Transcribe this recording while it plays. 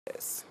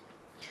Dantes.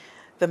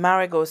 The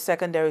Marigot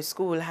Secondary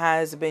School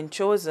has been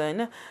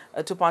chosen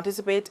to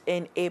participate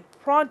in a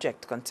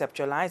project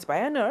conceptualized by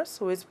a nurse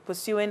who is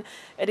pursuing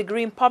a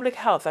degree in public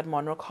health at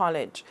Monroe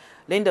College.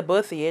 Linda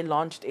Berthier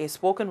launched a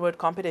spoken word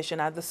competition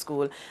at the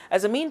school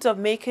as a means of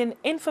making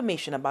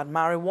information about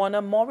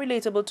marijuana more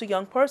relatable to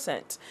young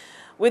persons.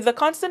 With the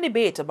constant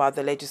debate about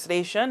the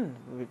legislation,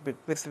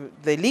 with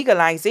the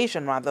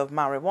legalization rather of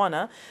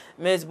marijuana,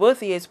 Ms.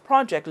 Berthier's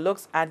project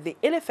looks at the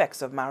ill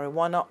effects of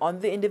marijuana on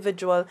the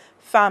individual,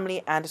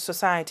 family and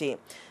society.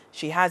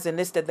 She has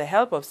enlisted the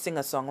help of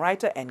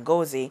singer-songwriter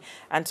Ngozi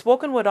and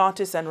spoken word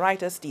artist and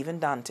writer Stephen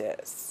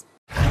Dantes.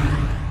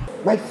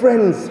 My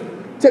friends,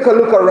 take a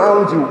look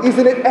around you.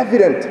 Isn't it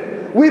evident?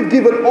 We've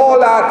given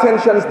all our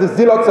attentions the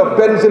zealots of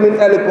Benjamin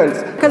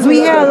eloquence. Because we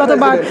hear a lot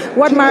about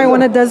what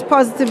marijuana does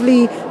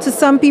positively to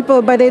some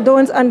people, but they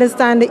don't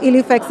understand the ill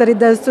effects that it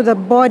does to the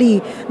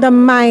body, the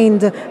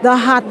mind, the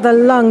heart, the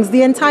lungs,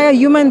 the entire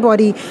human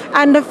body,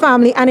 and the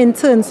family, and in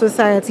turn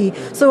society.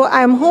 So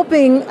I'm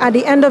hoping at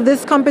the end of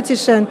this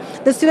competition,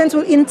 the students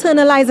will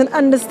internalize and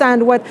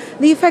understand what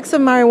the effects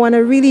of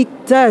marijuana really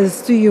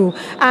does to you.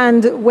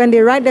 And when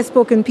they write their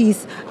spoken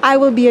piece, I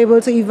will be able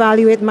to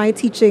evaluate my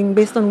teaching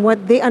based on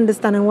what they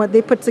understand and what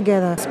they put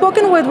together.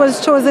 Spoken word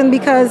was chosen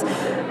because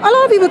a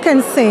lot of people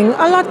can sing,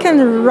 a lot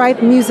can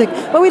write music,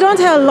 but we don't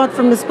hear a lot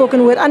from the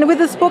spoken word. And with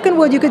the spoken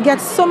word, you could get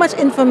so much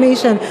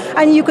information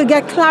and you could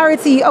get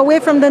clarity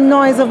away from the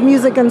noise of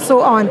music and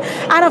so on.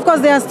 And of course,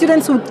 there are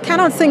students who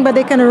cannot sing, but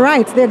they can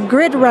write. They're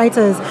great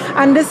writers.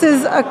 And this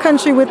is a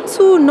country with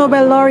 2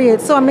 Nobel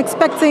laureates. So I'm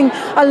expecting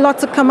a lot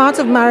to come out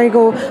of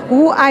Marigot,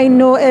 where I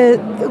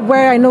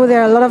know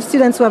there are a lot of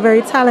students who are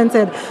very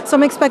talented. So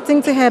I'm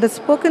expecting to hear the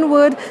spoken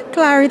word,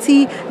 clarity.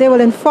 They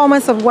will inform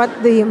us of what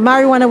the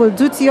marijuana will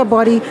do to your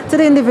body, to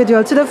the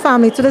individual, to the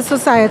family, to the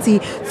society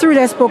through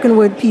their spoken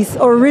word piece,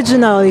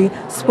 originally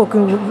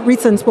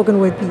written spoken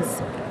word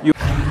piece.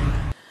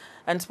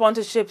 And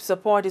sponsorship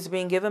support is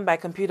being given by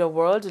Computer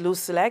World, Loose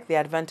Select, the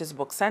Adventist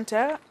Book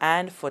Center,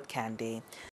 and Foot Candy.